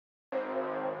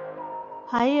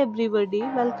Hi everybody,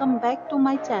 welcome back to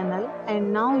my channel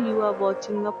and now you are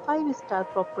watching a 5-star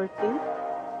property.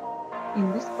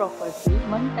 In this property,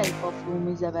 one type of room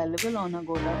is available on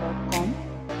agoda.com.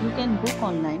 You can book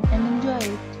online and enjoy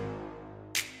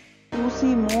it. To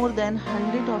see more than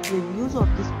 100 of reviews of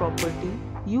this property,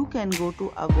 you can go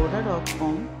to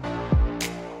agoda.com.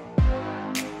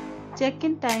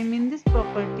 Check-in time in this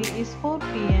property is 4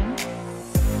 p.m.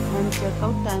 and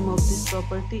check-out time of this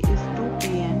property is 2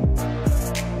 p.m.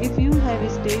 If you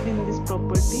have stayed in this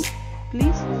property,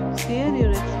 please share your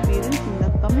experience in the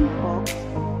comment box.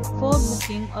 For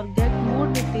booking or get more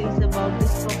details about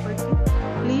this property,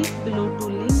 please below to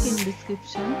link in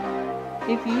description.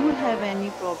 If you have any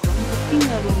problem booking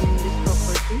a room in this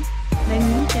property, then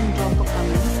you can drop a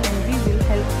comment and we will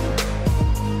help you.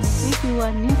 If you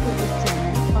are new to this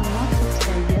channel or not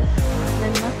subscribed yet,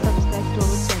 then must subscribe to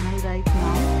our channel right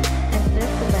now and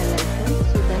press the bell icon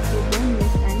so that you don't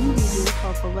miss any videos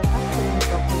of our upcoming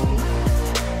property.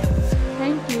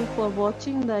 Thank you for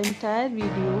watching the entire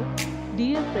video.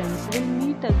 Dear friends, we'll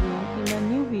meet again in a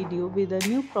new video with a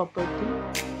new property.